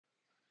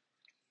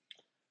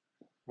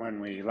When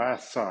we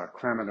last saw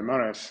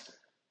Chlamydomonas,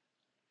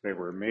 they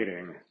were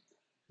mating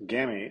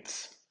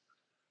gametes.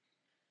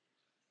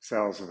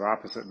 Cells of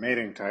opposite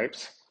mating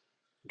types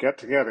get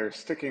together,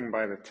 sticking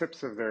by the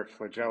tips of their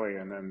flagellae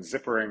and then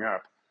zippering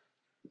up.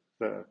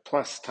 The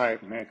plus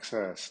type makes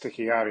a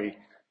stichiati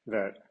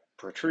that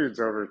protrudes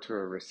over to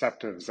a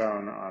receptive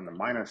zone on the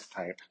minus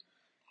type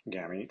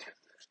gamete.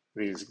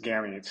 These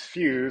gametes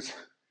fuse,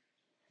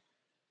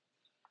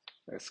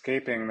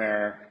 escaping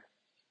their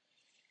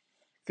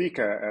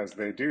theca as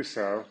they do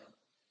so.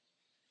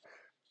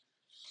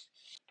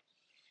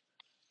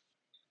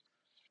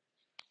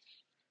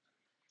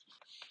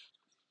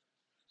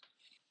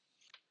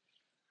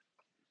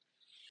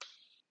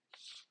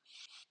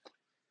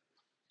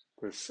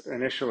 This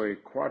initially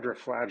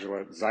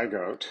quadriflagellate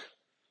zygote,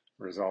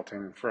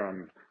 resulting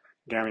from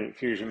gamete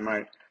fusion,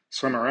 might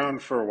swim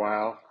around for a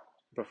while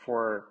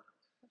before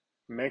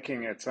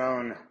making its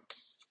own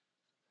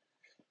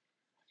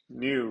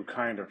new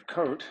kind of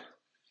coat.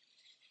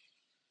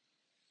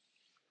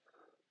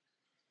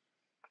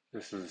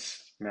 This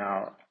is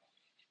now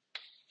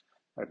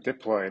a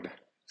diploid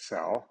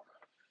cell.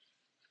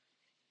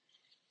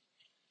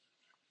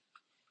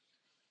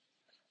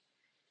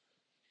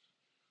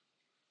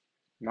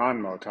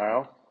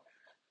 Non-motile,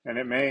 and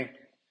it may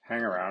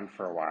hang around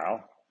for a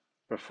while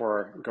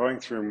before going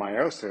through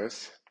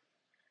meiosis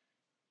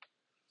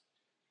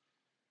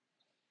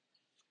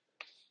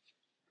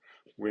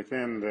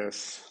within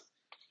this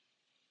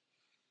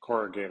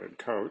corrugated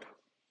coat.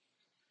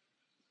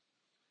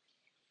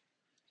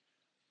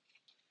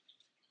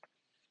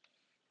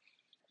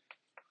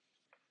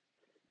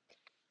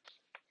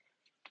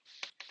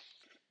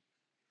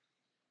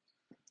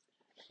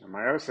 And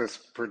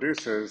meiosis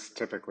produces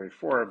typically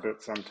 4,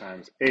 but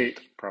sometimes 8,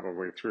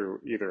 probably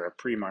through either a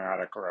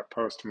premeiotic or a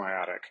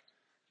postmeiotic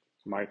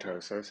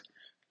mitosis.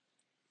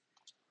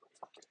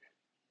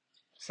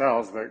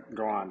 Cells that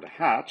go on to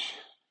hatch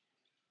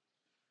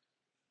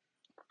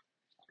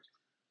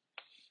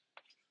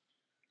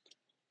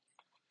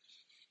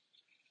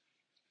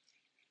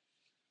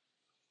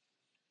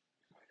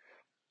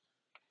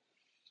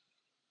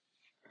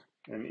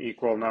in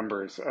equal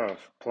numbers of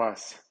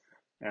plus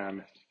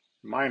and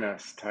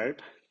minus type.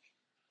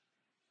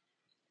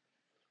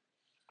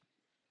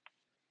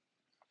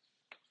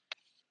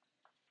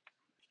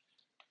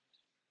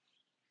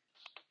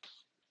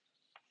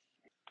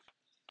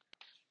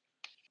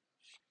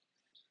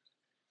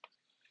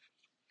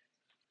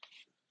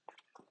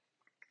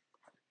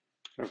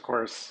 Of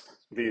course,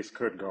 these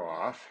could go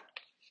off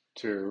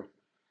to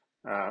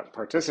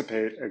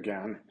participate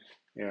again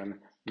in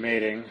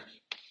mating,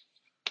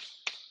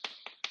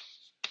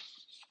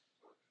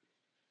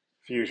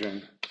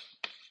 fusion,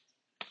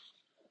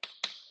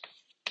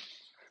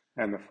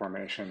 and the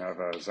formation of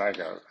a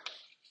zygote.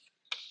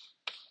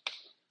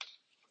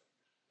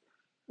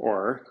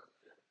 Or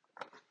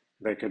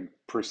they could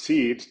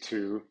proceed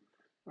to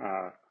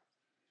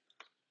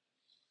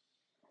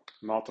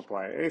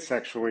multiply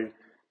asexually,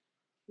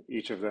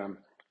 each of them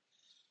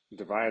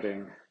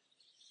dividing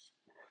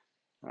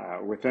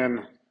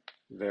within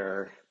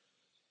their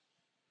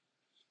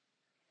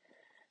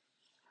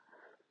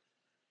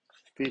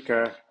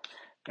theca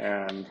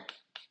and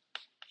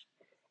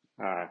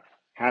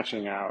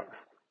hatching out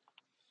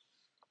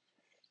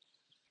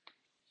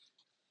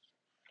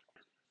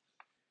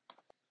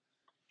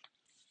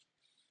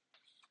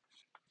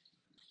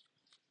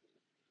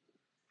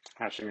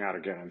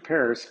again in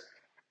pairs.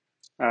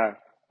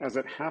 As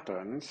it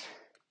happens,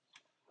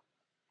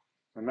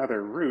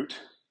 another route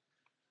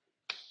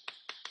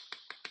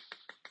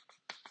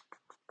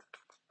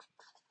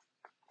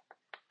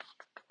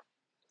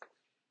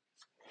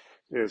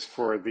is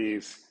for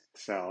these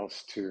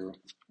cells to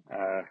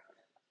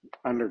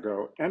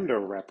undergo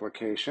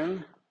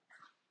endoreplication.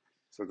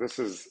 So this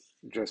is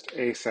just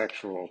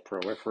asexual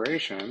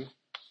proliferation,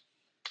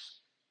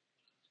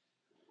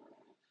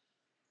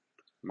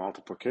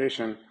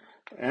 multiplication.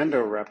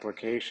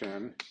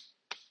 Endoreplication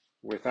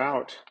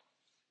without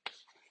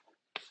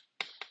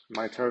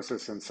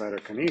mitosis and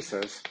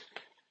cytokinesis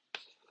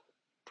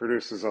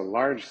produces a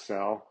large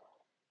cell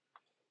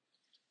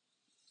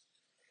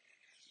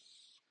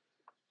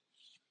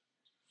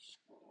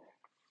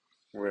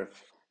with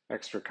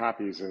extra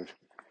copies of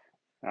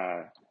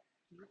the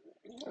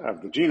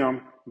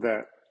genome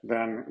that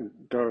then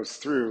goes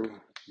through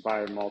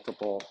by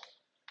multiple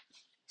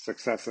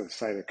successive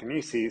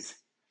cytokineses.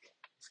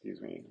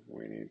 Excuse me,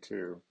 we need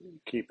to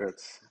keep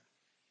its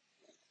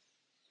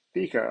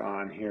theca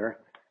on here.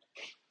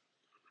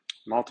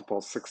 Multiple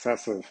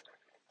successive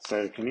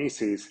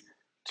cytokineses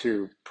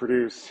to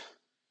produce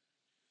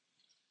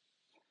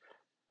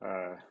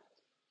a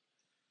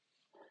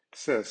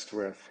cyst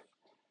with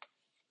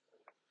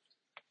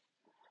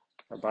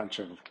a bunch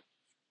of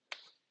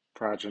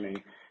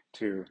progeny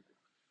to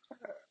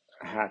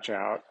hatch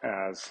out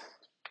as,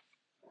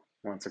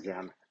 once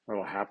again,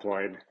 little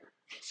haploid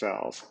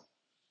cells.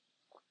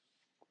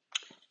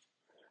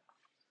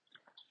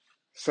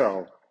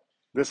 So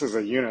this is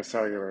a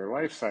unicellular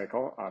life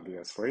cycle,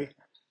 obviously.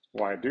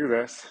 Why do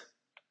this?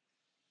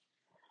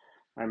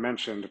 I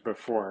mentioned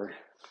before.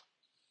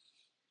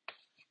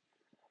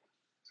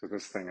 So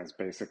this thing is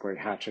basically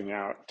hatching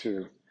out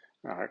to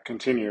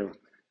continue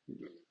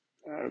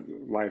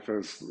life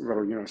as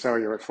little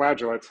unicellular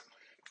flagellates.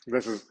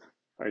 This is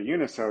a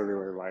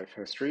unicellular life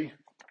history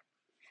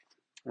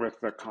with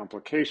the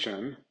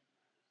complication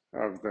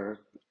of the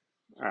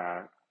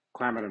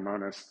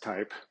Chlamydomonas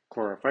type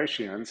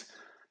chlorophycians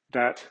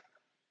that,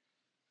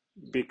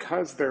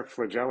 because their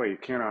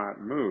flagellae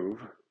cannot move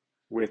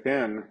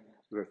within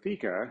the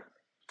theca,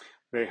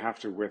 they have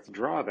to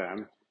withdraw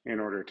them in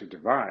order to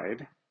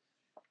divide.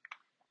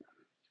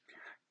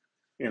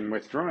 In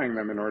withdrawing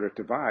them in order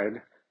to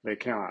divide, they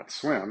cannot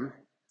swim.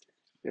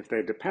 If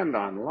they depend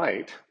on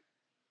light,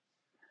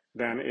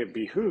 then it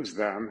behooves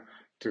them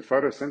to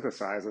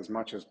photosynthesize as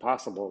much as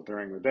possible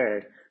during the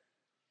day,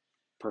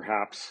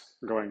 perhaps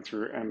going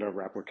through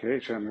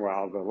endoreplication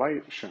while the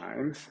light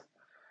shines,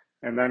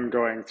 and then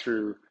going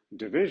through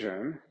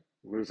division,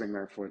 losing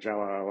their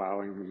flagella,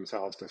 allowing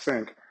themselves to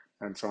sink,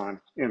 and so on,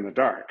 in the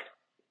dark.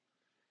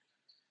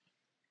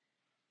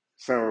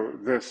 So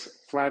this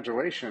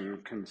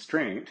flagellation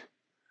constraint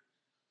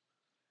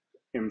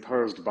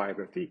imposed by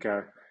the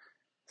theca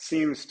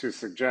seems to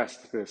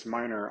suggest this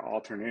minor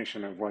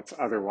alternation of what's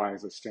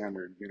otherwise a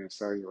standard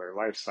unicellular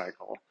life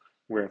cycle,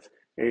 with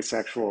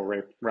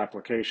asexual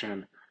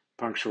replication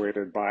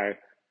punctuated by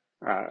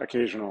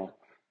occasional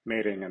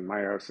mating and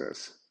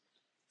meiosis.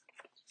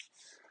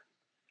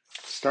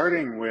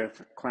 Starting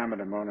with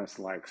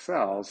Chlamydomonas-like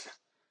cells,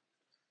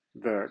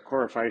 the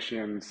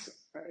chlorophycians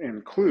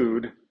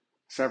include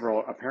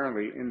several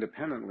apparently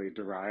independently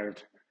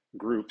derived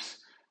groups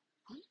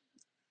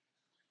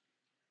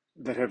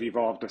that have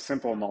evolved a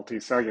simple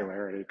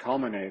multicellularity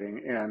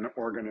culminating in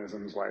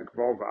organisms like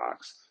volvox.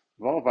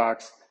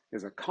 Volvox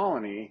is a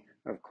colony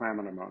of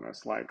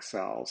Chlamydomonas-like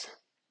cells,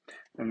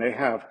 and they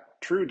have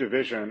true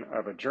division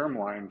of a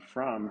germline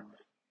from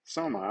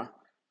soma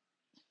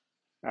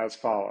as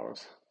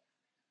follows.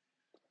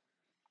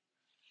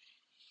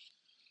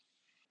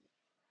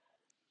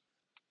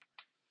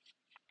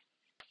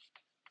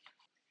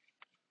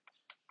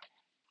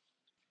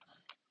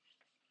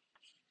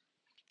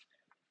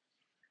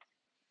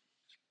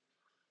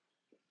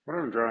 What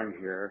I'm drawing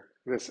here,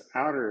 this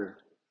outer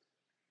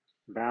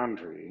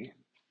boundary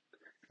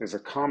is a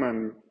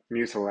common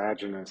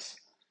mucilaginous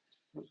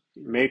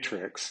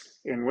matrix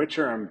in which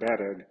are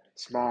embedded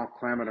small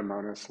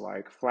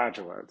Chlamydomonas-like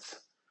flagellates,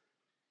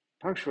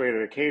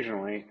 punctuated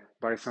occasionally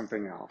by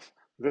something else.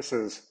 This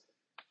is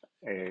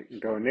a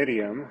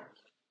gonidium.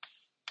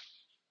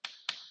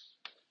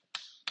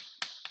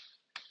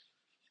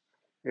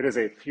 It is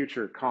a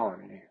future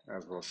colony,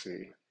 as we'll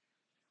see.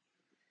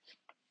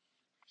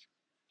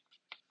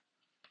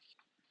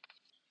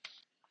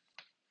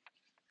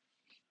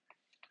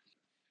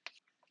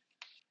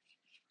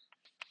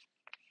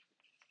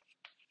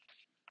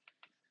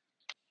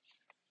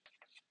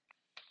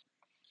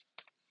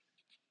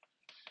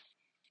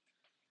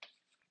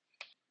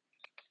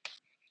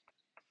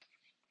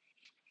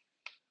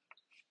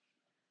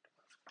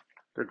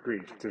 Good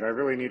grief, did I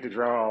really need to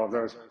draw all of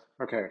those?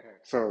 Okay,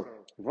 so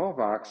a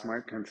volvox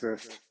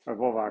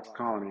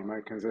colony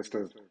might consist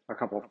of a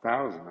couple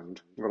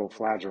thousand little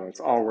flagellates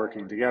all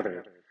working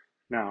together.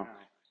 Now,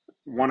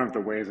 one of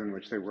the ways in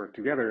which they work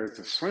together is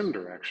to swim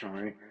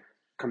directionally.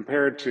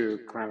 Compared to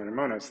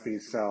Chlamydomonas,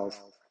 these cells,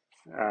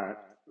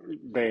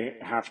 they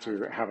have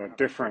to have a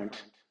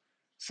different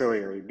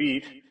ciliary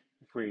beat.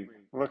 If we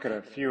look at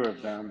a few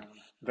of them,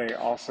 they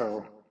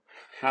also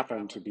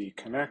happen to be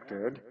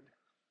connected.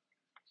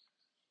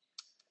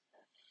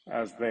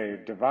 As they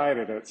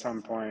divided at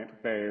some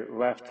point, they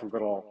left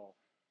little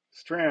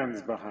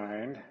strands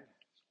behind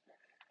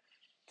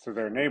to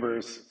their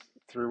neighbors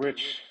through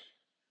which,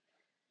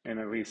 in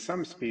at least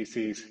some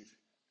species,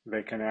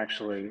 they can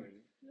actually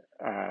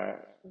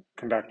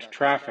conduct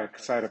traffic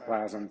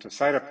cytoplasm to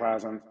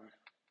cytoplasm.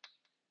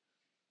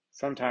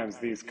 Sometimes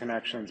these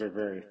connections are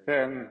very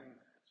thin,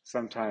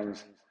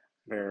 sometimes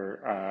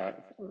they're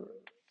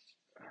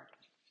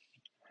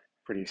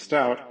pretty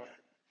stout.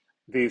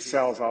 These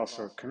cells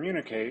also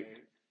communicate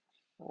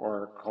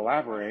or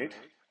collaborate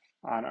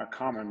on a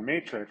common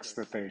matrix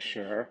that they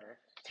share,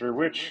 through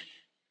which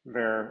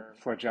their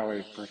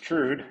flagellae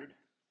protrude.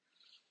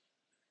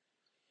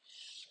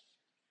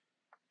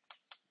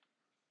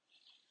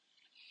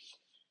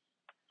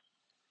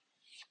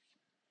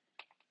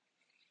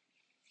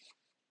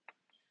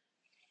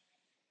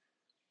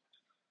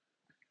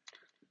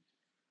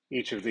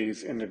 Each of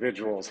these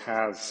individuals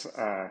has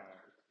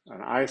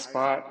an eye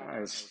spot,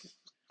 as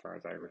far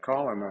as I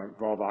recall, in the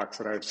volvox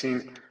that I've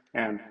seen,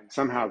 and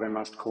somehow they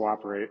must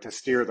cooperate to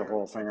steer the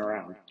whole thing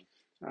around.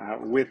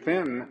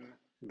 Within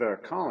the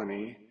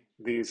colony,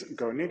 these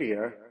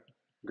gonidia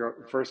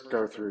first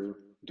go through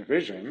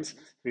divisions.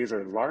 These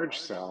are large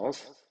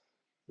cells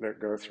that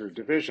go through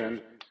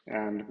division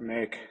and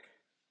make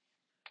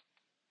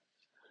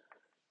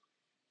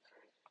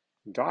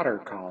daughter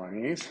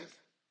colonies.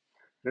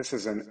 This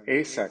is an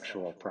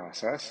asexual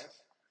process.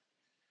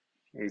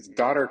 These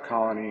daughter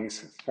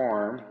colonies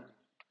form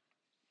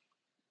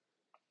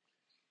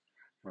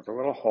with a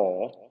little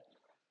hole,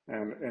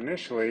 and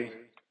initially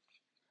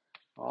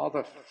all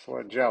the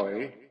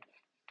flagellae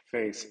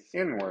face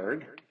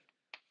inward.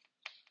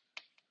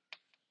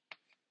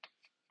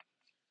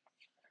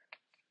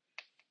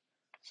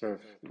 So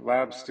if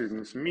lab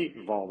students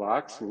meet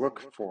volvox,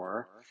 look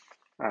for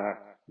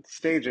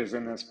stages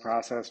in this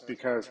process,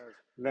 because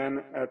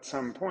then at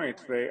some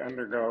point they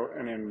undergo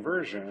an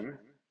inversion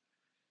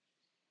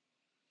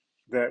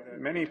that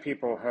many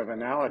people have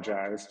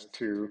analogized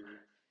to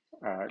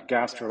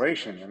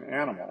gastrulation in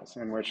animals,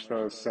 in which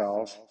those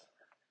cells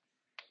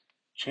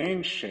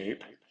change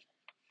shape,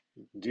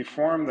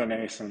 deform the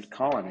nascent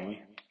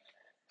colony,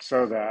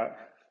 so that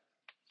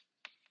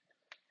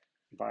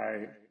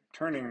by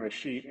turning the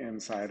sheet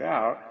inside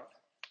out,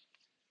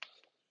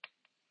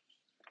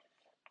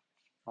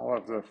 all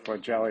of the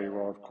flagellae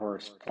will, of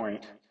course,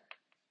 point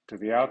to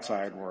the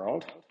outside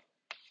world.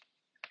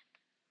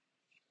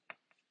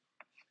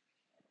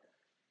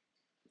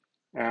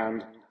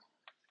 And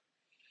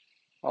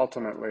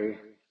ultimately,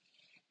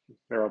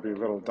 there will be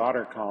little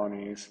daughter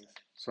colonies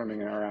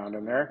swimming around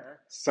in there.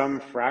 Some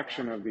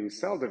fraction of these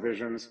cell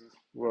divisions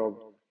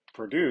will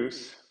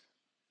produce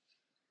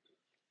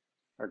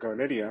a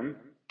gonidium,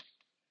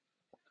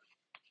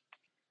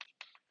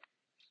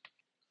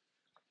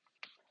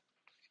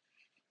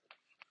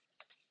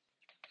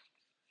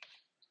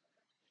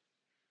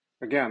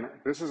 again,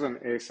 this is an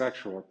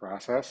asexual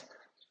process.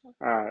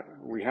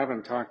 We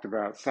haven't talked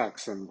about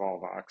sex in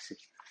volvox,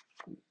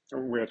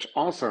 which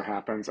also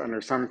happens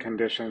under some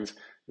conditions.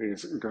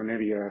 These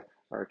gonidia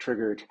are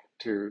triggered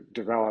to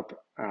develop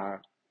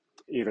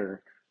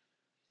either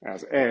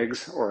as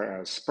eggs or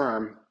as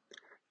sperm,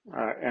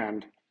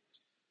 and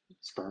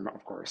sperm,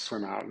 of course,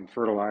 swim out and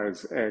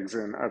fertilize eggs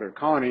in other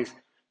colonies.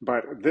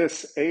 But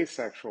this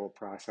asexual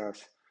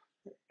process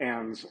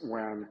ends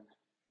when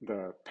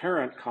the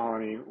parent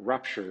colony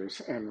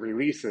ruptures and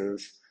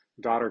releases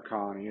daughter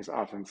colonies,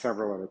 often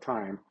several at a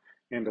time,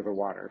 into the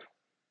water.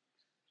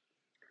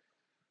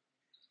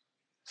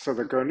 So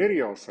the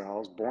gonidial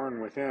cells born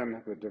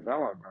within the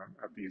development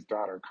of these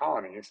daughter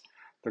colonies,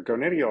 the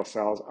gonidial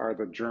cells are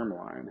the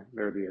germline.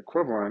 They're the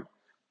equivalent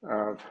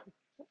of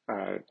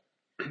a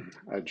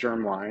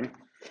germline,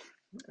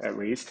 at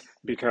least,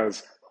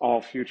 because all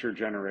future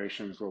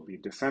generations will be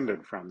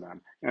descended from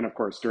them. And of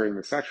course, during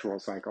the sexual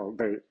cycle,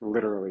 they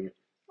literally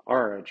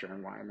are a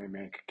germline. They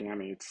make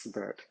gametes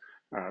that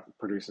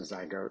produce a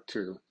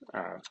zygote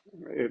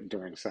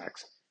during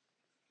sex.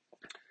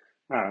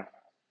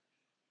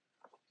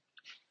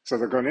 So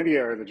the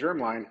gonidia are the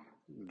germline.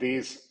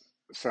 These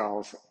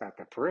cells at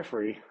the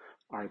periphery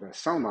are the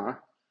soma.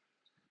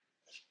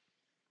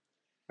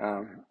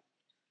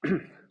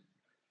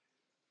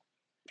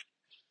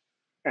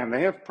 And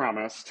they have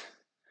promised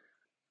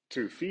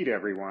to feed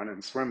everyone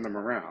and swim them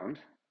around,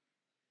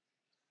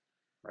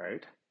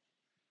 right?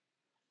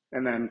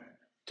 And then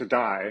to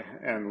die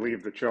and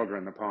leave the children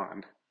in the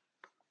pond.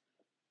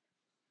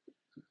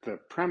 The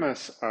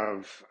premise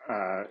of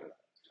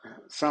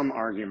some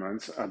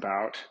arguments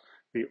about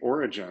the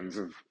origins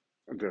of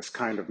this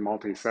kind of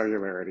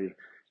multicellularity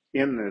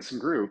in this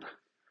group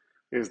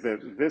is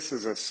that this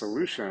is a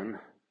solution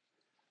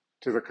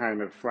to the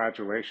kind of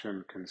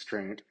flagellation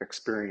constraint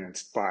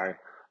experienced by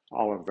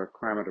all of the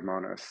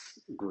Chlamydomonas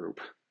group.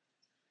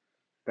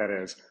 That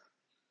is,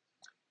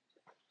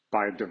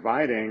 by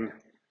dividing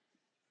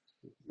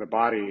the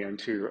body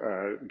into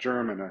a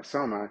germ and a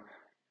soma,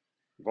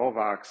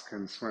 volvox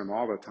can swim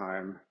all the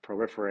time,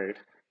 proliferate,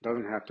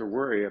 doesn't have to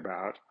worry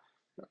about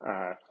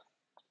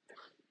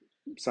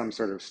some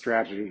sort of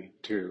strategy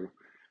to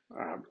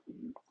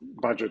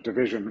budget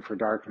division for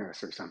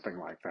darkness or something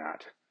like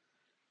that.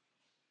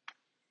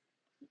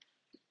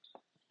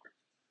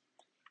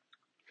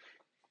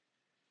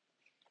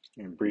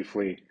 And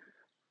briefly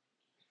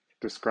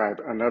describe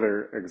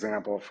another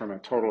example from a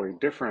totally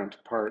different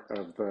part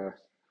of the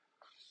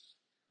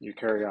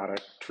eukaryotic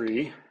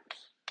tree.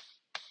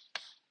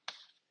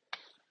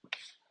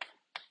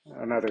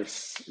 Another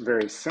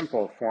very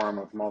simple form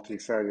of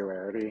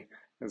multicellularity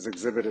is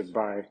exhibited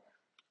by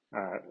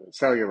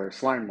cellular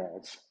slime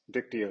molds,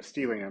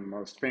 Dictyostelium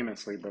most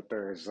famously, but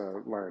there's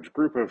a large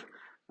group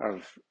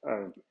of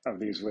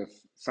these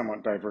with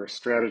somewhat diverse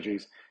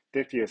strategies.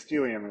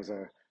 Dictyostelium is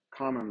a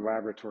common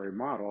laboratory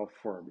model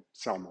for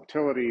cell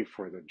motility,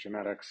 for the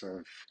genetics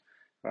of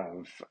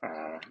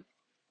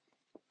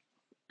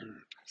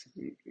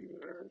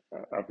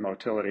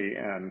motility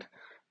and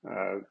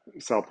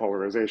cell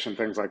polarization,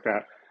 things like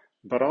that,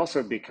 but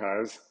also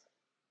because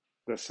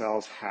the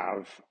cells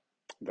have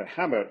the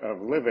habit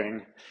of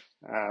living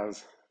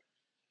as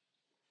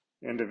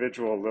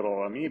individual little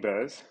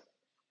amoebas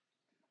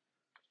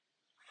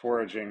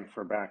foraging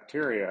for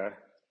bacteria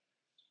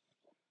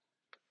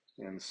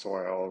in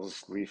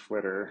soils, leaf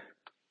litter,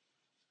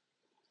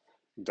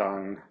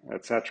 dung,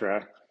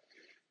 etc.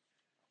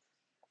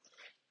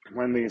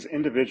 When these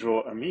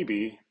individual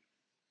amoebae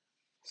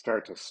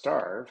start to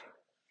starve,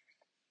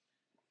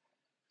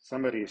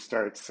 somebody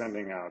starts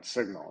sending out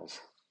signals.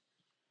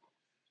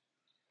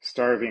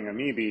 Starving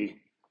amoebae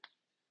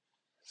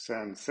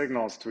send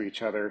signals to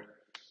each other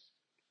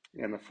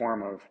in the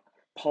form of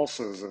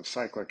pulses of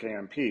cyclic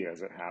AMP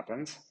as it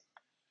happens,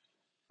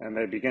 and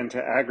they begin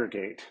to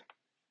aggregate.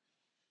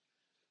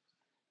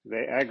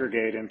 They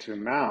aggregate into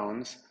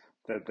mounds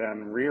that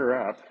then rear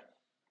up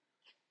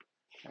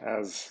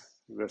as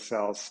the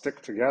cells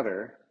stick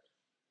together.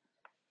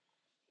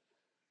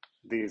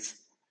 These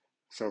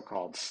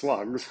so-called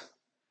slugs,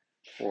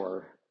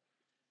 or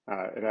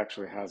it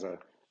actually has a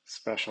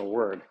special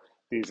word.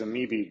 These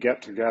amoebae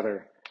get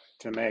together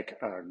to make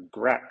a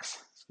grex,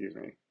 excuse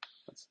me,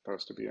 that's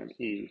supposed to be an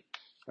E,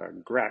 a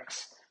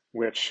grex,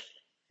 which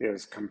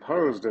is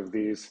composed of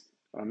these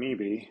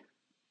amoebae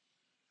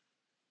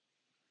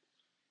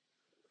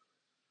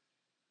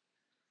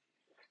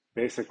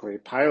basically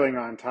piling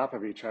on top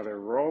of each other,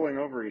 rolling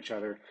over each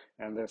other,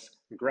 and this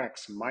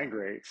grex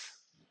migrates.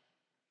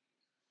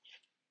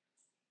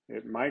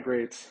 It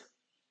migrates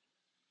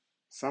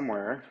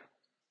somewhere,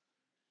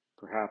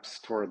 perhaps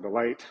toward the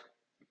light,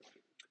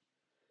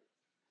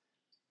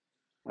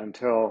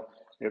 until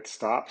it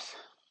stops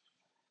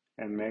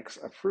and makes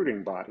a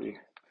fruiting body.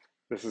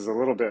 This is a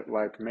little bit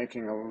like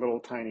making a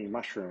little tiny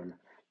mushroom.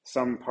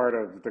 Some part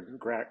of the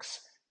grex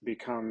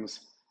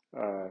becomes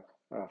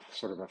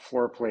sort of a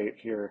floor plate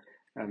here,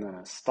 and then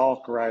a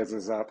stalk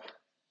rises up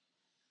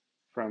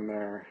from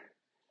there,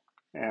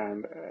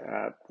 and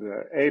at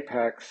the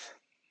apex,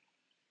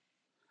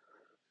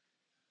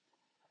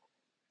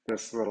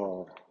 this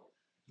little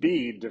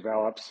bead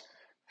develops,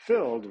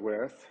 filled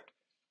with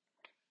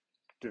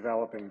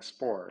developing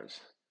spores.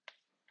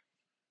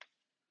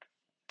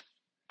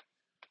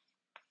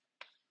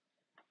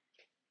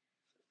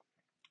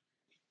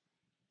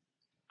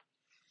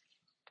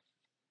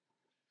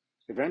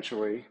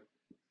 Eventually,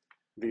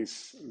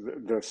 this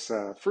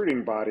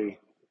fruiting body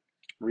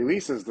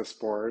releases the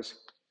spores.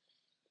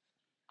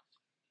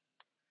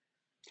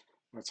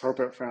 Let's hope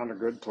it found a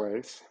good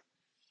place.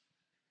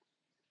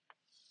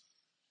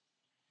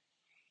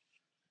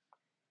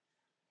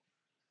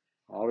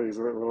 All these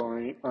little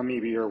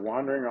amoebae are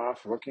wandering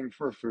off looking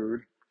for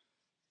food,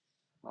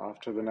 off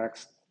to the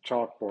next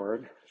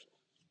chalkboard.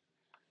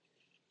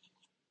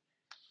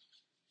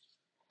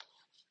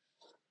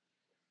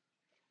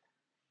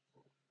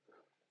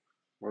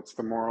 What's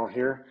the moral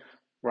here?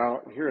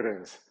 Well, here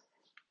it is.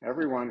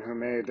 Everyone who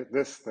made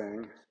this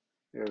thing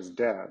is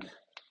dead.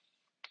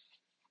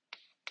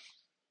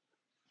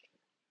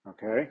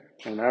 Okay?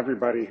 And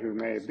everybody who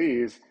made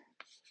these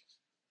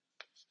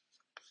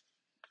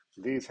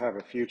have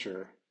a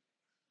future.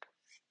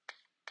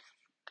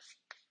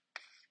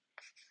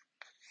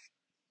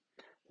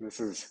 This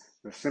is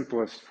the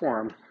simplest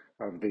form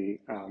of the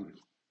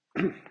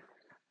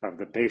of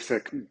the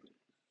basic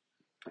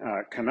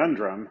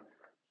conundrum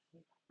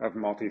of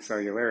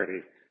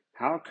multicellularity.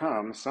 How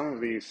come some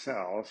of these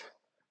cells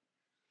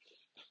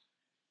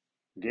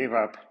gave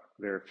up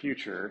their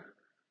future?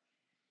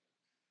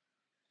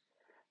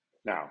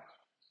 Now,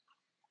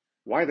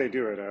 why they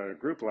do it at a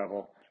group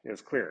level is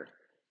clear.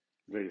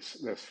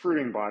 This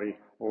fruiting body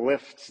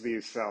lifts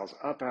these cells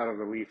up out of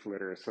the leaf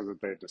litter so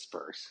that they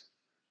disperse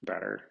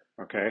better,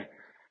 okay?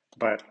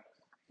 But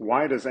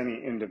why does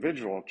any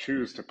individual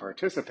choose to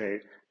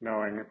participate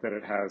knowing that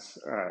it has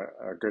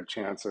a good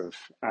chance of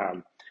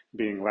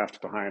being left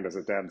behind as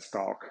a dead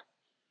stalk?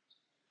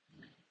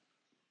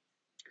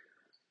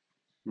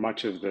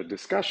 Much of the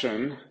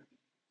discussion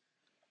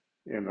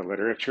in the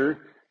literature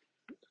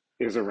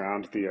is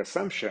around the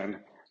assumption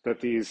that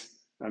these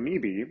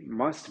amoebae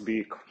must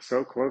be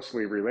so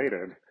closely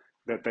related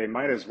that they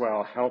might as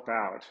well help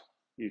out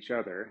each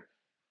other.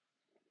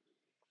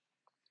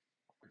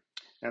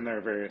 And there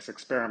are various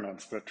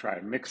experiments that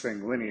try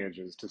mixing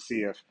lineages to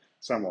see if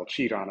some will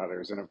cheat on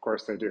others, and of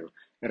course they do.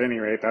 At any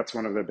rate, that's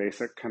one of the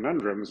basic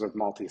conundrums of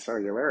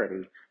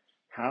multicellularity: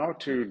 how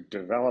to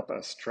develop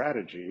a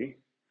strategy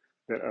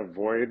that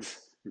avoids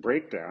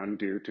breakdown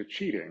due to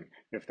cheating.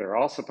 If they're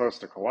all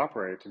supposed to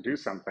cooperate to do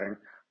something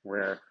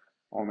where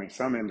only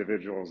some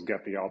individuals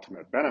get the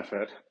ultimate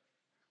benefit,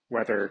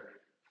 whether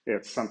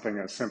it's something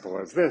as simple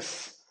as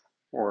this,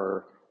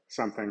 or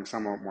something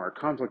somewhat more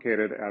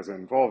complicated as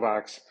in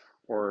volvox,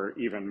 or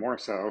even more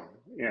so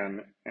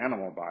in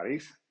animal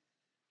bodies,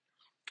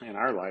 in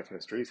our life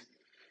histories,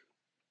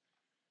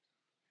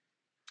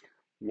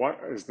 what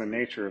is the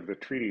nature of the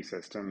treaty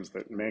systems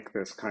that make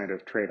this kind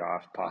of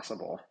trade-off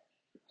possible?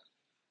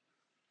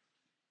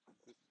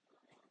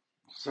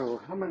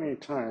 So how many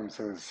times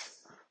has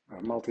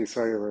a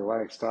multicellular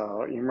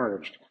lifestyle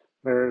emerged?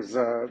 There's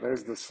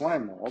the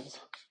slime molds,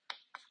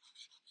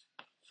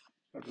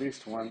 at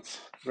least once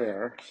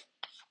there,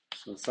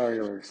 the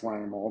cellular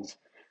slime molds.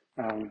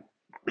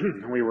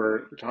 We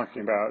were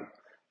talking about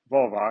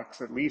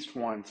volvox at least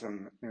once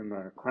in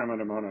the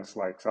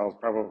chlamydomonas-like cells,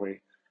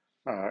 probably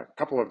a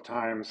couple of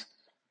times.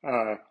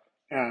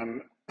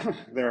 And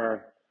there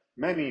are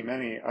many,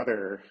 many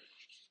other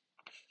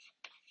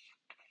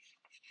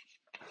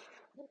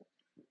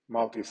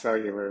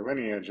multicellular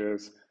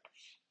lineages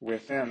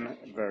within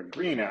the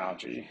green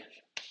algae.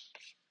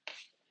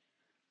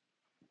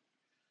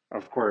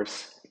 Of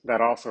course,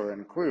 that also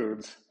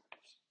includes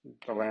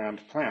the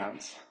land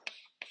plants.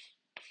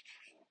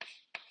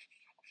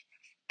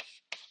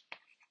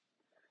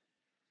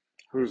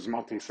 whose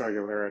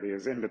multicellularity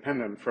is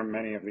independent from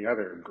many of the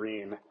other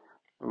green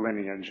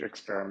lineage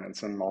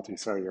experiments in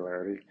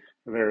multicellularity.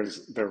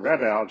 There's the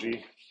red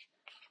algae.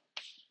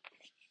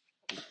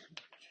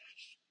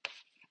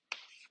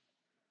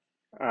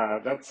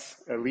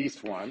 That's at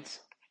least once.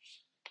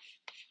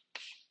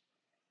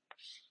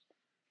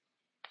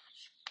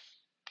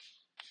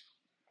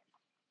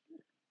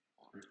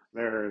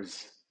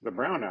 There's the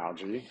brown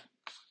algae.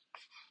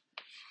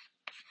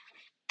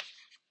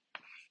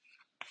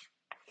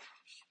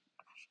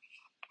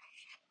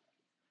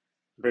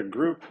 Big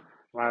group.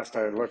 Last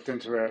I looked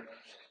into it,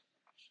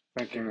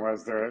 thinking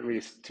was there are at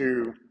least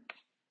two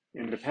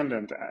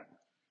independent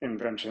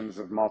inventions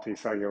of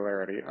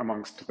multicellularity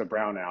amongst the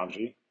brown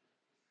algae,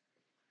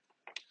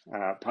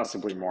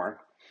 possibly more.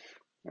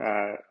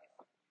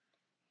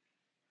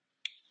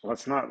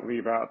 Let's not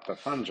leave out the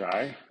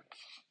fungi,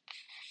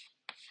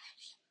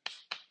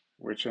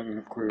 which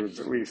includes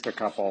at least a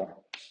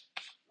couple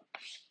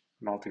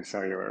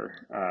multicellular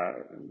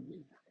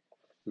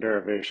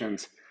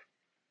derivations.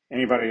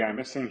 Anybody I'm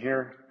missing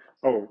here?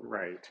 Oh,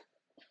 right.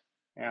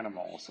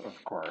 Animals, of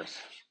course.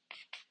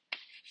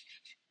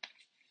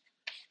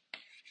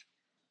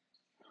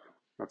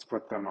 Let's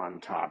put them on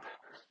top.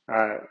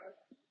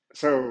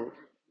 So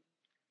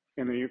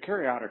in the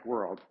eukaryotic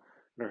world,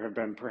 there have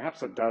been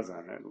perhaps a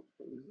dozen,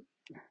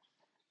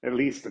 at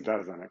least a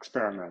dozen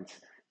experiments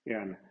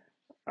in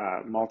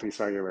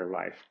multicellular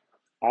life,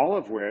 all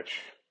of which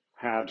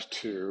had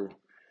to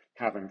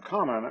have in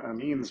common a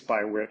means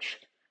by which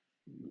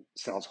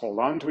cells hold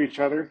on to each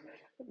other,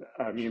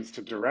 a means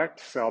to direct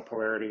cell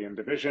polarity and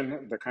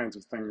division, the kinds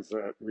of things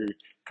that we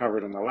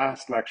covered in the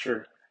last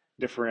lecture,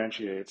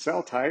 differentiate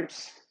cell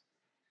types,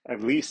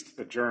 at least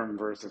the germ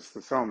versus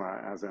the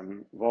soma, as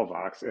in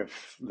volvox,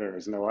 if there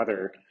is no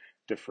other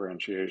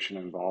differentiation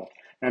involved,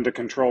 and to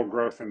control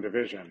growth and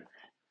division.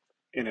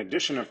 In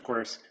addition, of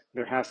course,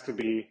 there has to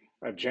be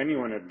a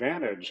genuine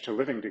advantage to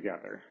living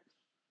together.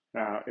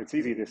 Now, it's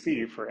easy to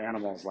see for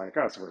animals like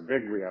us. We're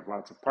big, we have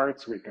lots of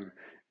parts, we can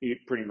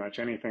eat pretty much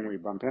anything we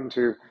bump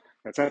into,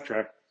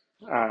 etc.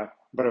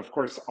 But of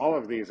course, all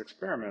of these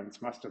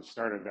experiments must have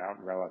started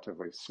out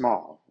relatively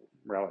small,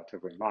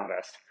 relatively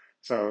modest.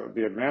 So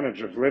the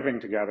advantage of living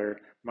together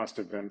must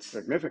have been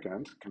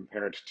significant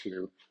compared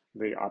to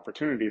the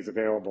opportunities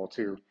available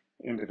to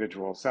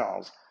individual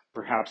cells.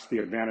 Perhaps the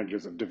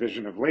advantages of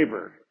division of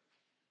labor,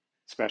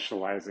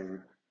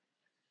 specializing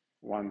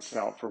one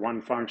cell for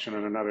one function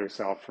and another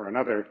cell for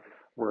another,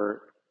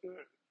 were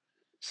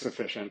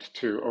sufficient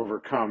to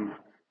overcome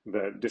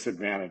the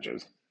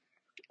disadvantages.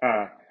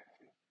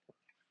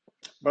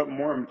 But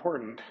more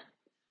important,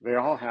 they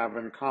all have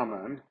in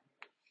common,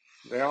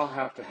 they all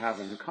have to have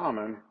in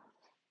common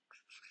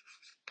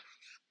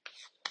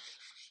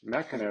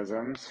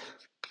mechanisms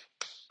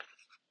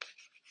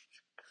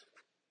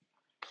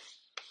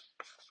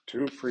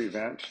to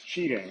prevent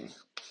cheating.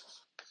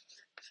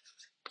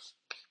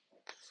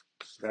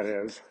 That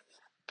is,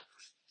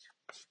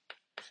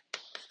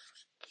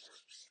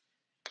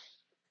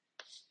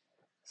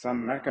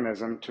 some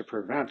mechanism to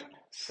prevent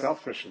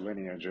selfish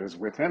lineages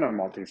within a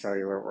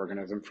multicellular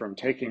organism from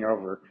taking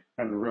over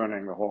and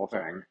ruining the whole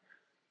thing.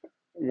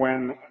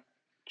 When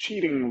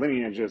cheating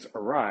lineages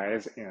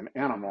arise in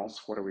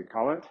animals, what do we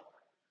call it?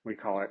 We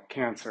call it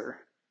cancer.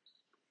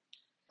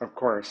 Of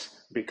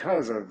course,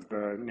 because of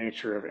the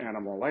nature of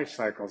animal life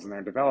cycles and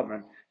their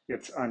development,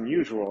 it's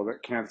unusual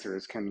that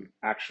cancers can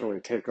actually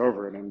take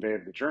over and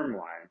invade the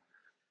germline.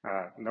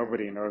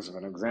 Nobody knows of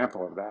an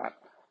example of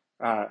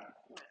that.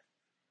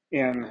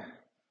 In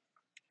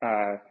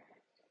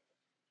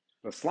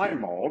the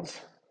slime molds,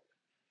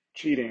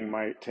 cheating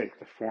might take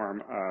the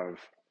form of,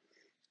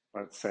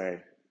 let's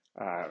say,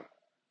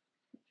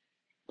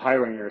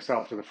 piling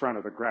yourself to the front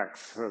of the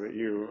Grex so that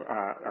you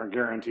are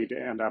guaranteed to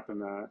end up in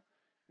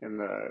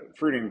the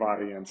fruiting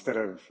body instead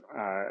of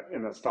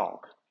in the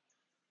stalk.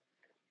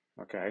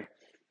 Okay.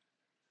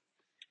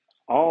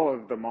 All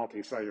of the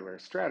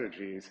multicellular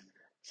strategies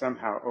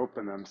somehow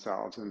open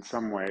themselves in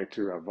some way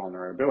to a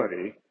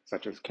vulnerability,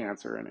 such as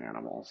cancer in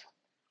animals.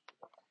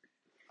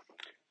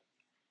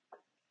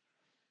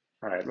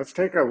 All right, let's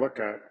take a look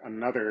at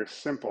another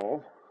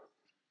simple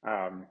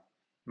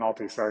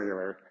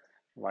multicellular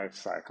life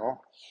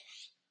cycle.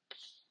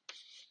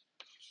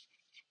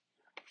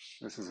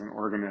 This is an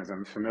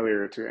organism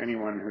familiar to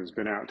anyone who's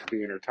been out to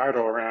the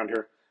intertidal around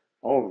here.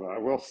 Ulva.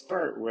 We'll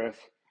start with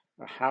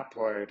a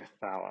haploid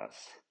thallus.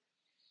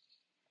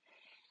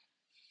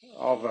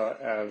 Ulva,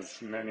 as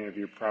many of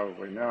you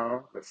probably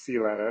know, the sea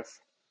lettuce,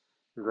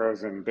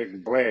 grows in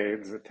big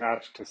blades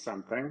attached to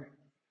something.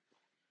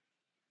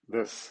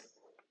 This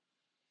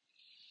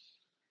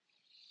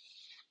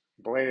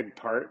blade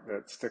part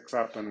that sticks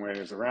up and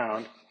waves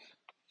around,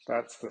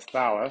 that's the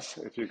thallus.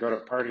 If you go to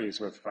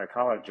parties with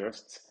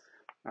phycologists,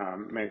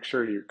 make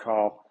sure you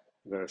call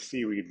the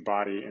seaweed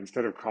body,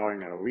 instead of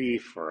calling it a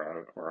leaf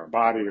or a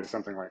body or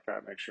something like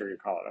that, make sure you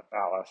call it a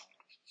thallus.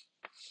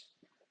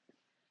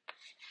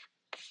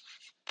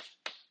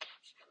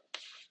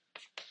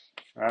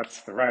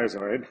 That's the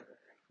rhizoid.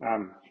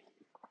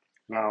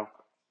 Now,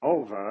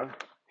 ulva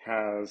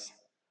has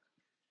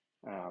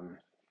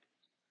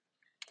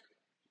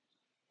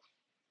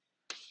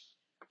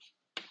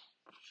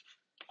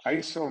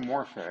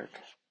isomorphic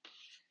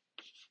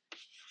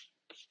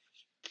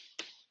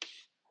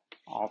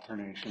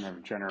alternation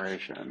of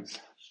generations.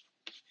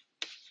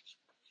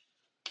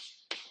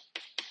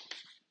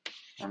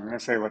 I'm going to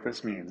say what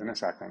this means in a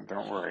second,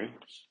 don't worry.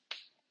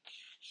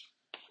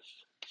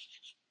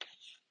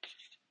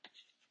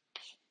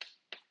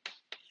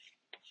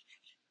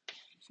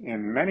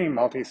 In many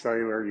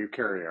multicellular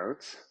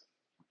eukaryotes,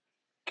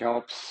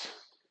 kelps,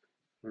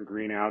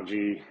 green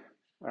algae,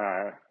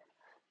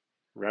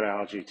 red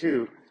algae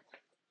too,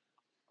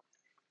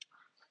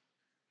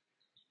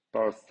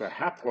 both the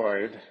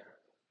haploid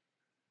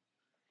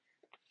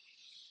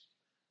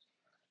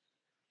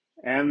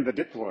and the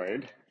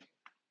diploid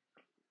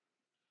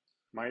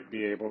might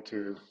be able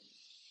to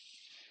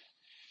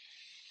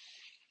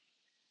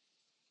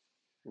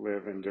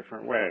live in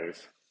different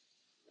ways.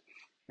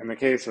 In the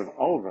case of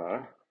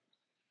ulva,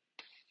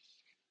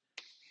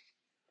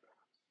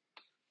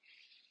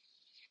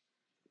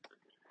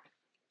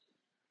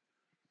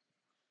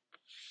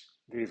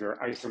 these are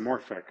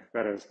isomorphic.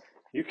 That is,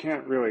 you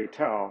can't really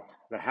tell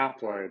the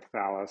haploid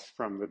thallus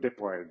from the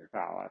diploid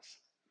thallus.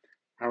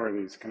 How are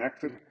these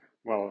connected?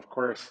 Well, of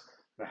course,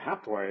 the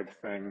haploid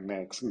thing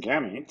makes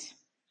gametes.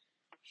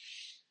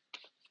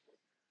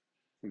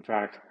 In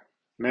fact,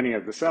 many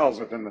of the cells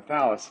within the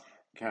thallus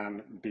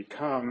can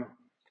become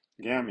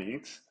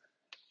gametes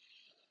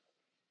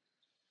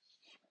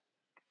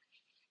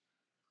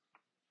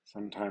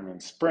sometime in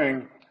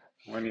spring.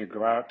 When you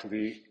go out to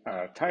the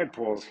tide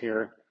pools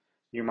here,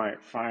 you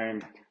might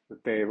find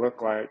that they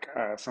look like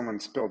someone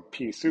spilled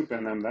pea soup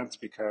in them. That's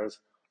because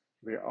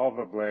the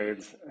ulva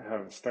blades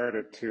have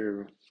started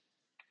to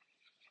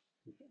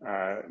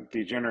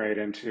degenerate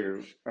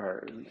into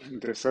or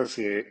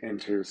dissociate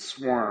into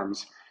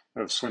swarms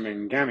of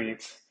swimming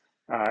gametes.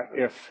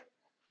 If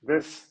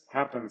this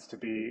happens to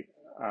be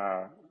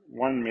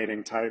one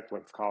mating type,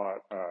 let's call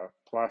it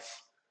plus,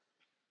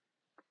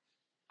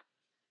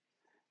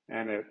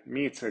 and it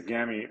meets a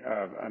gamete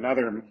of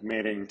another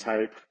mating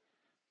type,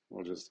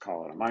 we'll just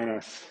call it a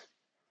minus.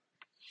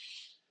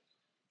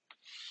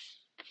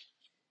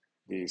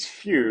 These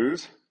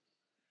fuse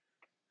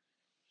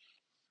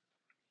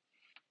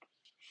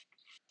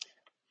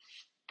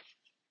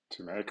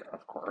to make,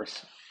 of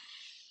course,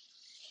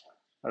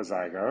 a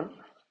zygote.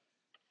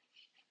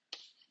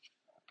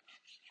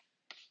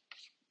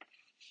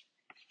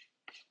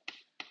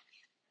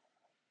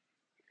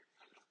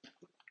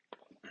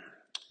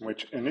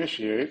 Which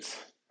initiates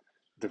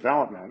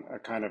development, a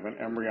kind of an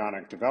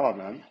embryonic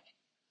development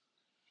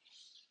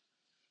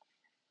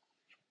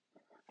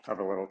of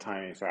a little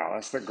tiny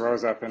thallus that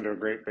grows up into a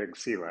great big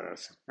sea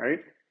lettuce, right?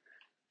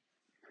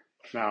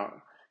 Now,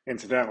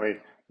 incidentally,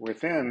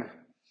 within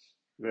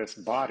this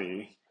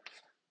body,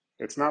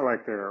 it's not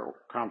like there are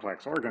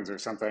complex organs or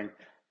something.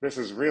 This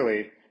is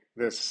really,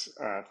 this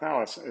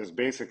thallus is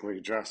basically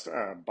just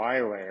a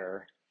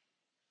bilayer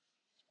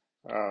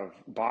of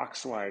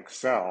box-like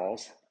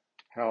cells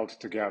held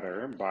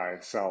together by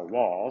cell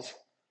walls.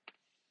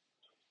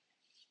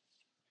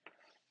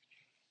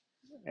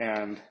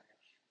 And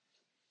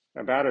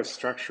about as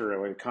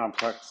structurally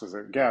complex as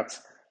it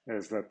gets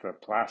is that the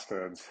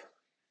plastids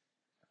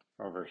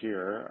over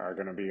here are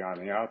going to be on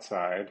the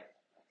outside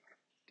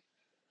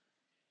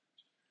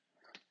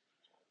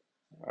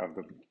of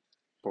the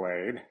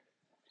blade,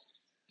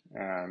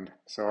 and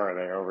so are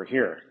they over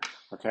here,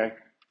 okay?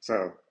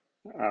 So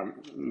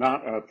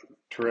not a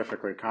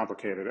terrifically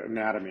complicated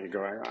anatomy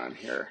going on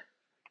here.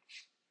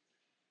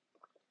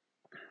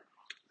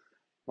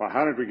 Well,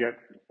 how did we get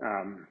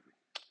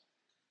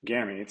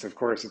gametes? Of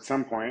course, at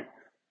some point,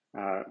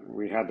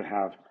 we had to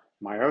have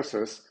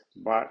meiosis,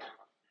 but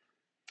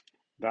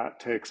that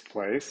takes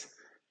place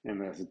in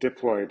this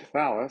diploid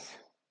thallus.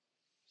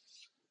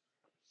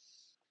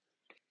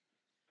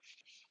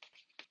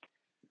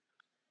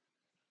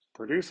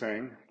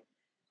 Producing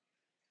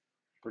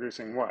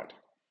what?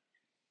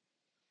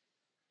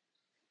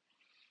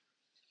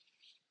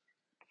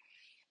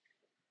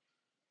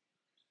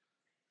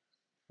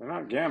 They're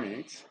not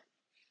gametes.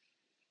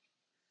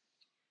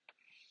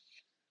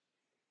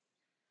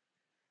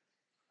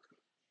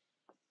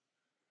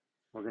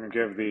 We're going to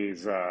give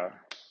these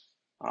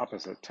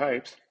opposite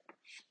types.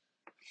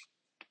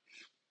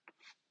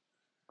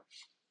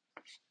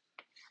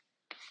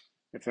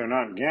 If they're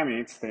not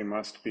gametes, they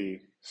must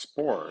be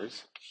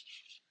spores,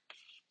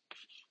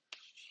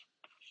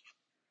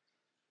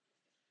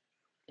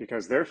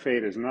 because their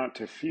fate is not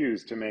to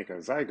fuse to make a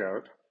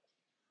zygote.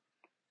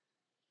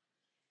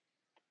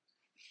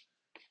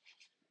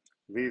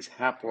 These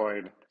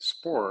haploid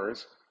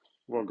spores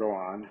will go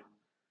on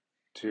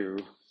to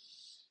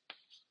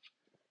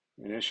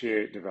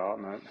initiate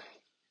development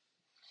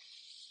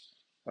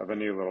of a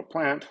new little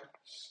plant,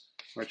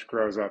 which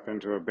grows up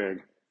into a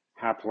big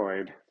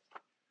haploid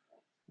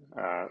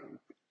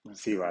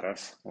sea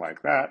lettuce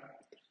like that.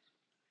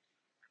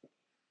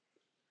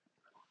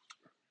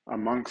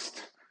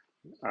 Amongst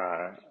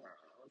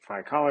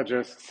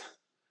phycologists,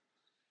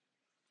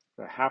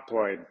 the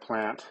haploid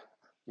plant,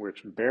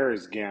 which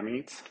bears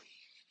gametes,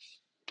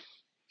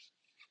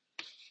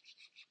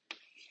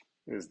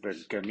 is the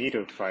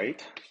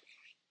gametophyte,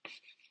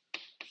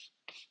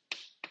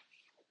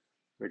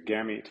 the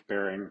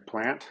gamete-bearing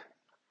plant.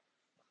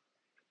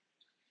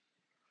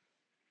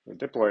 The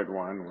diploid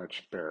one,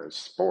 which bears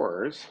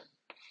spores,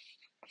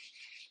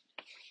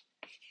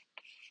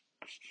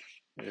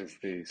 is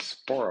the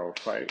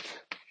sporophyte.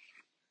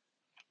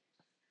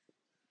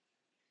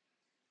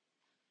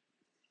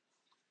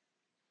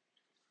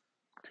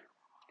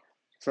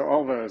 So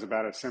all that is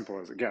about as simple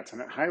as it gets,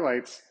 and it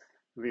highlights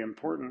the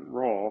important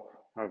role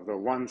of the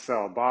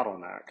one-cell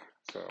bottleneck.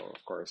 So,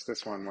 of course,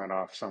 this one went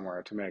off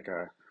somewhere to make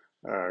a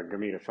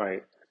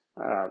gametophyte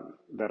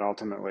that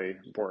ultimately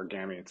bore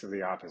gametes of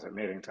the opposite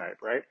mating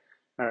type, right?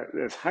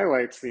 This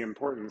highlights the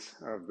importance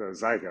of the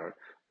zygote.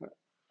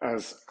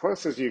 As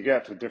close as you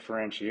get to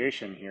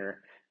differentiation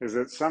here is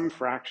that some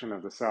fraction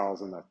of the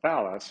cells in the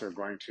thallus are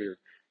going to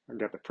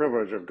get the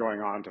privilege of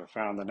going on to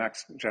found the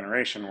next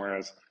generation,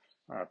 whereas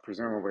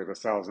presumably the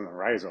cells in the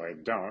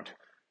rhizoid don't.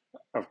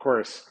 Of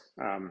course,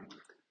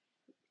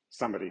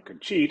 somebody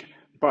could cheat,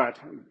 but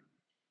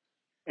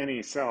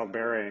any cell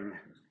bearing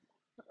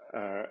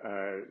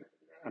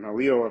an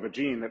allele of a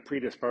gene that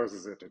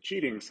predisposes it to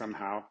cheating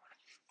somehow,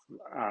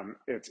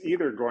 it's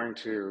either going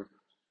to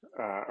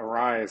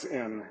arise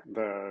in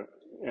the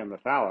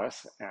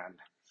thallus and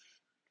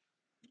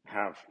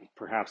have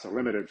perhaps a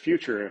limited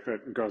future if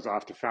it goes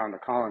off to found a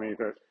colony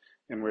that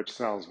in which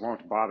cells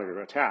won't bother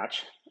to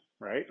attach,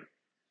 right?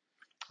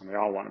 And they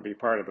all want to be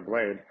part of the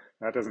blade.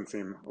 That doesn't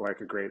seem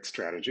like a great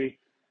strategy.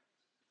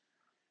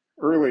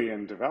 Early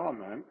in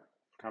development,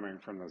 coming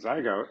from the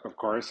zygote, of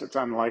course, it's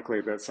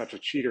unlikely that such a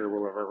cheater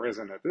will have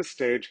arisen at this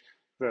stage.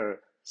 The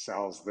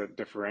cells that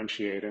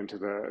differentiate into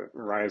the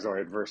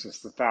rhizoid versus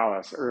the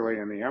thallus early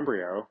in the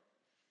embryo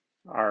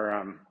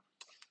are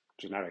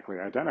genetically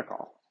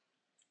identical.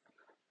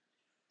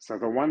 So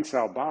the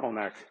one-cell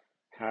bottleneck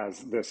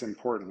has this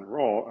important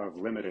role of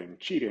limiting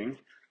cheating,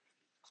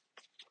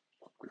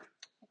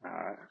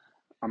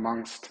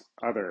 amongst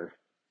other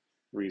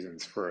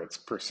reasons for its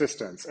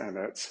persistence and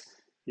its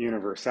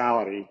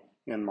universality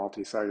in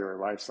multicellular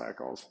life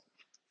cycles.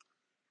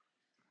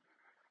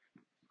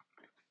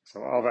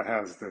 So ALVA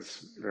has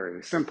this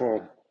very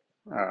simple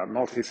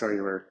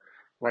multicellular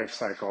life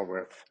cycle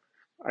with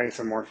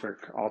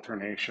isomorphic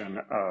alternation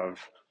of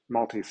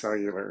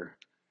multicellular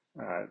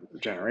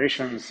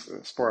generations,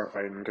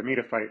 sporophyte and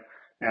gametophyte,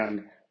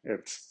 and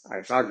it's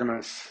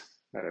isogamy,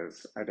 that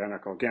is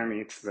identical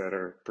gametes that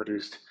are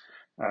produced.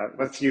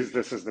 Let's use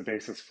this as the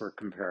basis for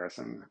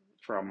comparison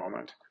for a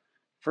moment.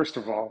 First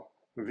of all,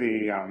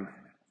 the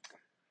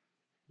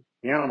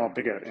animal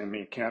bigot in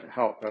me can't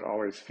help but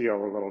always feel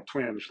a little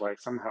twinge,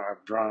 like somehow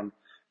I've drawn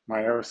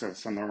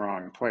meiosis in the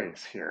wrong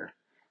place here.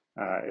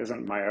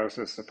 Isn't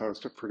meiosis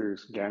supposed to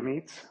produce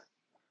gametes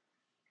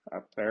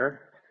up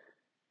there?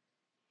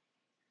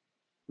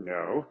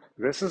 No,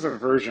 this is a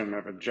version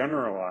of a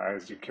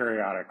generalized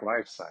eukaryotic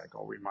life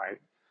cycle we might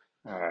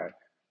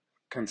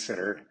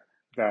consider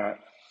that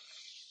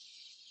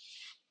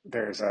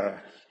there's a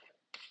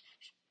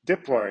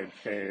diploid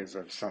phase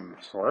of some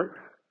sort,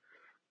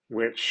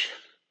 which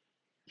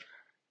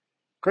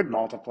could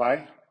multiply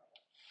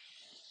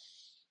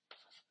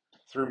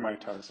through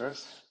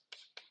mitosis.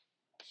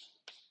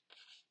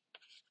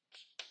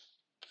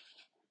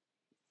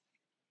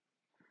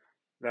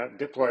 That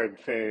diploid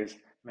phase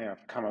may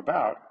have come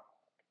about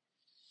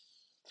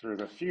through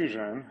the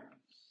fusion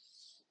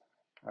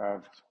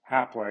of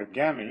haploid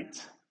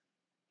gametes.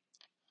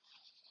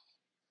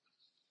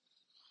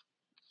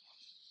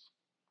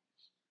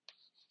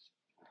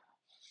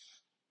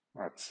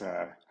 Let's,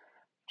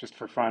 just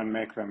for fun,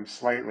 make them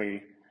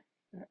slightly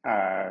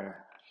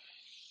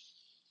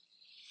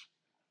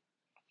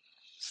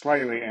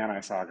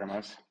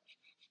anisogamy.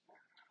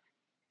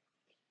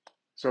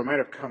 So it might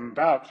have come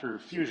about through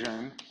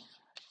fusion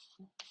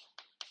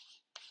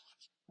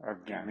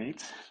of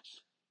gametes,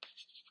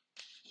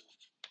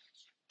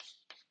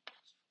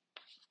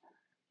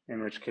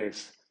 in which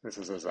case this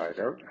is a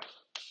zygote.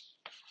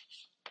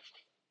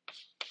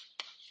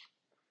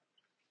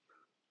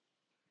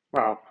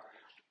 Well,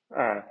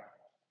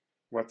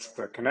 what's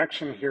the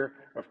connection here?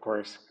 Of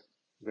course,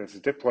 this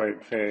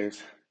diploid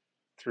phase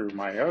through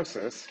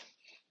meiosis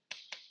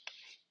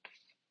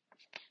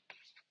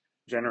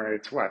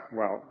generates what?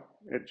 Well,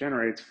 it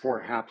generates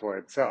 4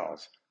 haploid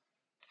cells.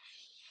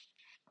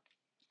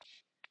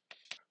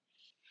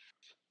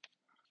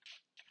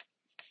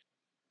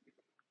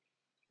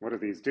 What do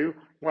these do?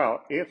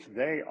 Well, if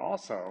they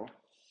also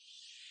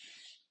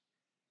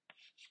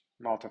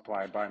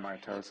multiply by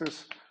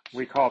mitosis,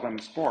 we call them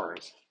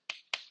spores.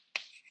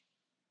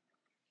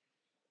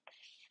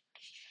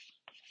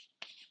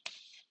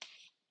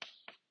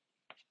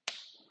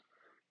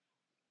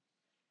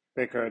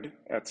 They could,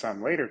 at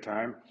some later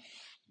time,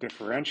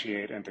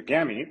 differentiate into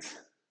gametes,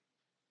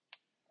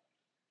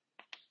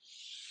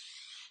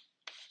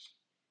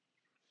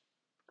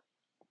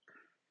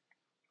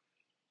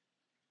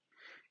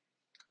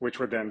 which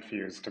would then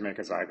fuse to make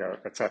a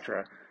zygote,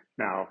 etc.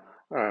 Now,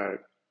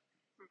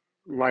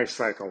 life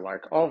cycle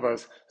like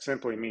ulvas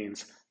simply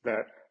means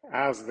that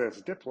as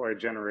this diploid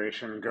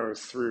generation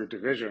goes through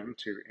division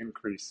to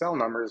increase cell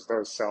numbers,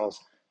 those cells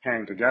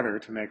hang together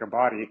to make a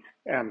body,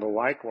 and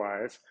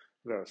likewise,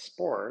 the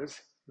spores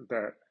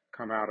that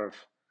come out of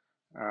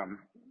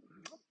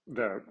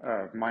the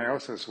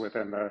meiosis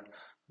within the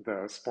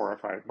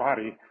sporophyte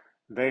body,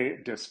 they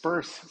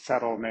disperse,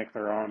 settle, make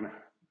their own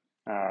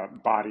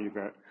body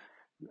that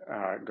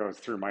goes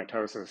through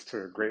mitosis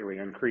to greatly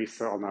increase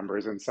cell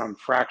numbers, and some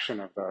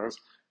fraction of those,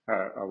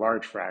 a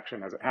large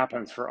fraction as it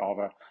happens for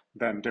ulva,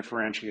 then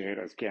differentiate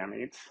as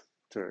gametes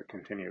to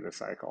continue the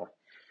cycle.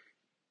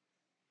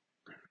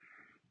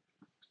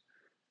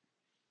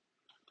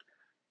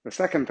 The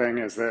second thing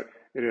is that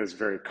it is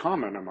very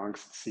common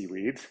amongst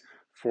seaweeds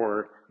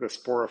for the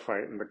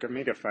sporophyte and the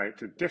gametophyte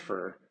to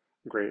differ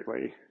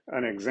greatly.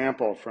 An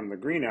example from the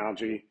green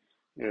algae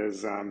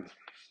is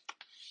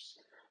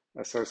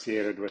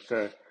associated with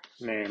the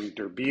name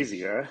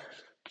Derbesia.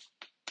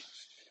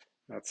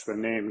 That's the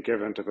name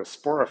given to the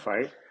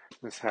sporophyte.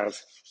 This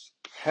has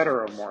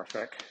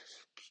heteromorphic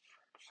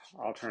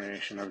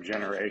alternation of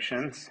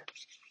generations.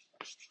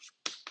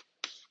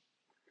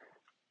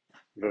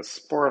 The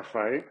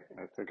sporophyte,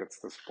 I think it's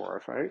the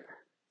sporophyte,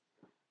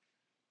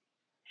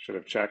 should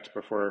have checked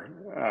before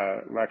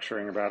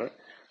lecturing about it.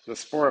 The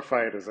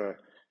sporophyte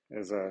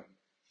is a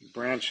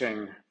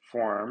branching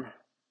form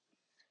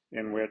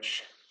in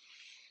which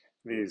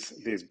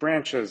these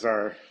branches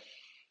are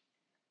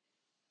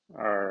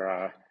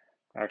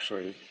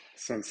actually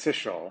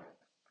syncytial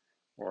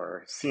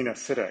or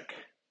cenocytic,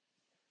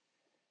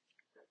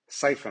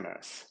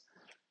 siphonous.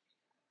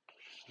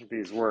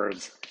 These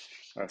words,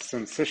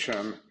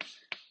 syncytium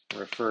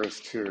refers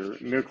to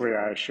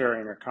nuclei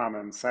sharing a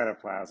common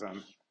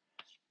cytoplasm,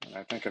 and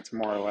I think it's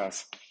more or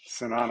less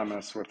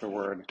synonymous with the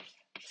word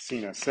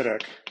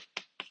cenocytic,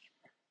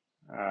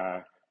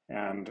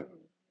 and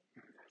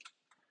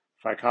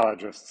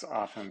phycologists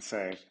often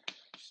say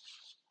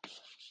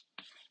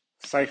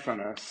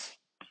siphonous,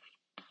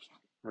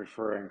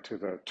 referring to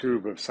the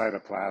tube of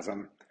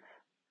cytoplasm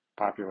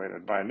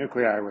populated by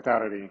nuclei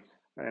without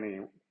any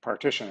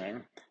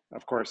partitioning.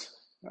 Of course,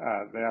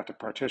 they have to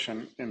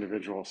partition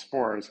individual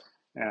spores,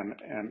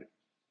 and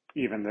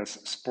even this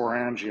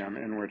sporangium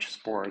in which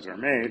spores are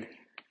made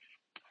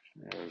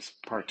is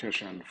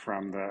partitioned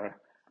from the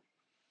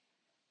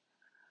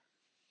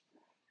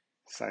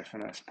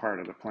siphonous part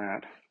of the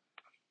plant.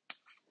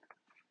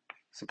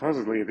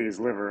 Supposedly these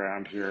live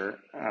around here.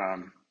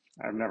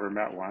 I've never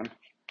met one.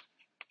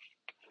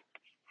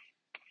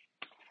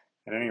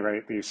 At any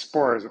rate, these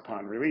spores,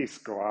 upon release,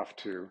 go off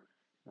to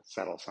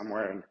settle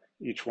somewhere, and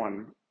each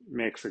one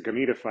makes a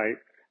gametophyte.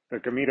 The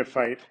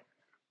gametophyte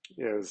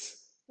is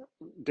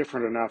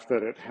different enough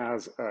that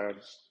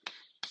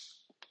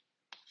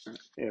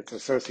it's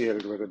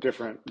associated with a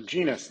different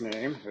genus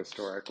name,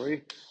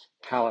 historically,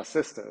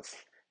 Halicystus.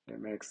 It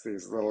makes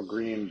these little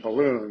green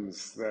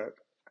balloons that,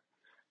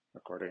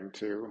 according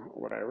to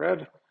what I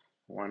read,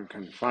 one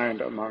can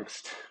find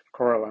amongst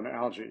coralline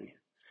algae.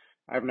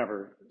 I've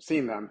never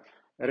seen them.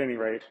 At any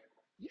rate,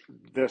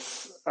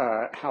 this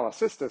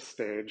Halicystus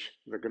stage,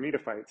 the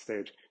gametophyte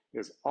stage,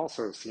 is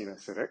also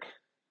cenocytic,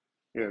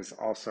 is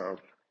also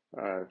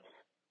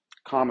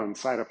common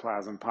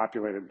cytoplasm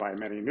populated by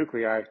many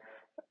nuclei.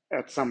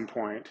 At some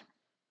point,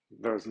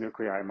 those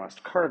nuclei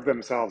must carve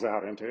themselves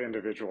out into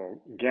individual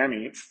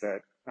gametes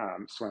that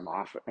swim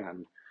off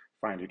and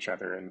find each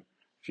other and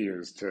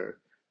fuse to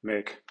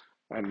make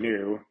a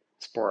new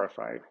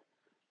sporophyte.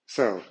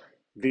 So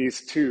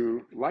these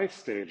two life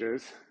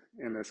stages,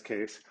 in this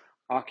case,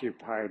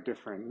 occupy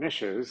different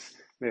niches.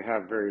 They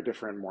have very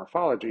different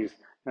morphologies,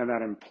 and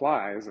that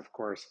implies, of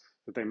course,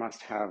 that they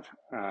must have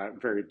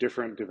very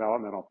different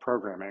developmental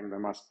programming. There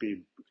must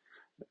be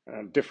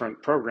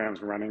different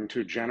programs running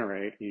to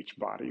generate each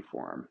body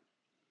form.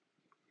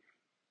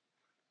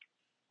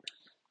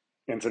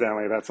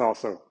 Incidentally, that's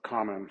also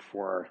common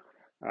for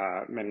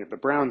many of the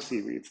brown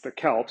seaweeds, the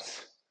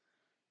kelps,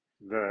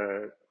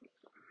 the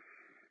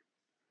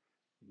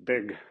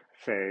big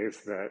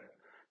phase that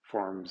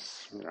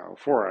forms,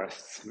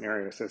 forests.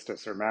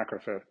 Nereocystis or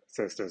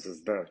macrocystis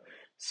is the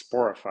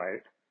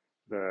sporophyte.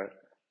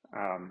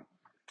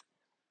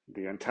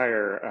 The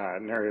entire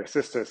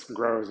Nereocystis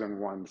grows in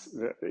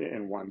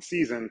one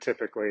season,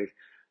 typically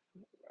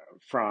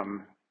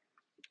from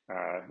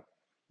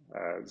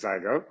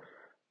zygote,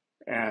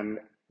 and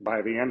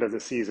by the end of the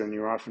season,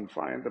 you often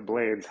find the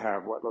blades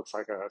have what looks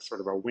like a sort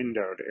of a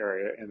windowed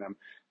area in them.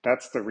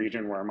 That's the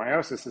region where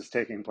meiosis is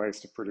taking place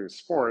to produce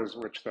spores,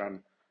 which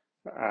then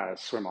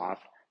swim off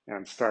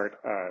and start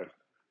a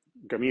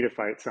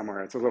gametophyte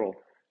somewhere. It's a little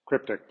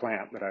cryptic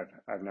plant that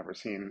I've never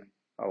seen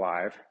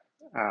alive.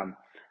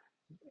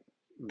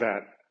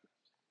 That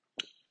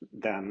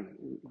then,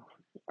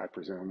 I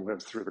presume,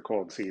 lives through the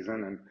cold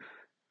season and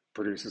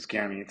produces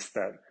gametes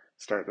that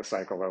start the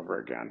cycle over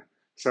again.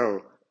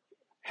 So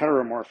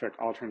heteromorphic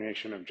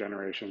alternation of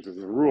generations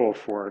is a rule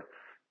for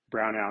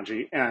brown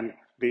algae, and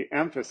the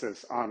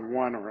emphasis on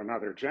one or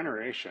another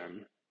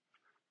generation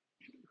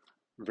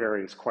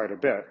varies quite a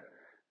bit.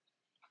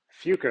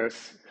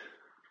 Fucus,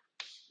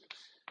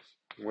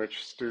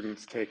 which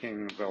students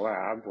taking the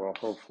lab will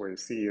hopefully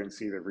see and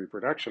see the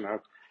reproduction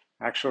of,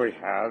 actually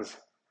has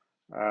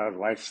a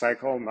life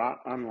cycle not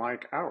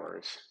unlike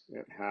ours.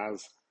 It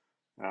has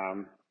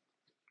a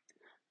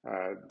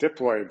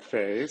diploid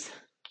phase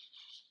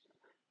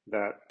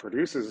that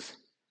produces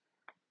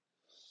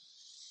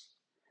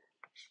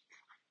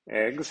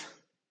eggs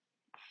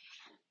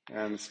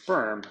and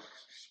sperm,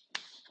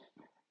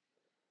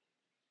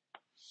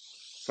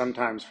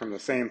 sometimes from the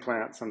same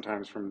plant,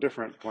 sometimes from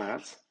different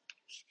plants.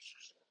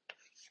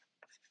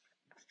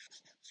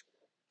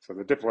 So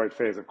the diploid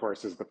phase, of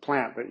course, is the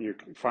plant that you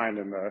can find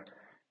in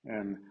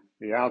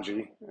the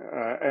algae,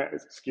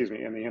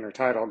 in the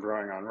intertidal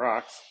growing on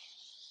rocks.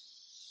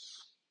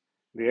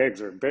 The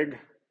eggs are big,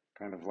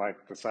 kind of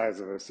like the size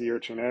of a sea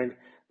urchin egg.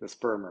 The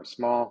sperm are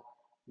small.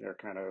 They're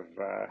kind of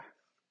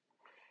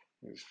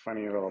these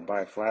funny little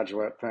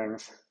biflagellate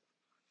things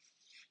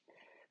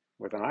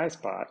with an eye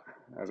spot,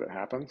 as it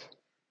happens.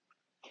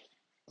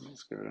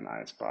 Let's give it an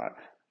eye spot.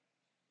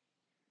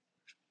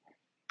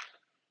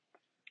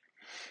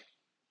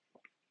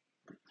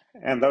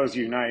 And those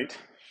unite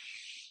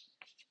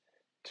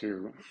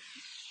to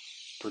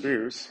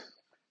produce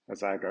a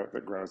zygote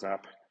that grows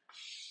up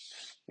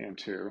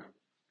into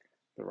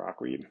the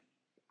rockweed.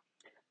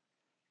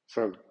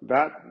 So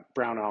that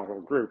brown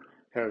algal group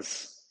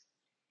has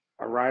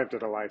arrived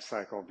at a life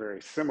cycle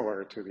very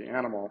similar to the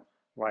animal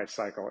life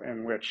cycle,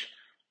 in which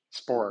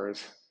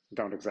spores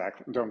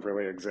don't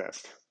really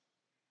exist.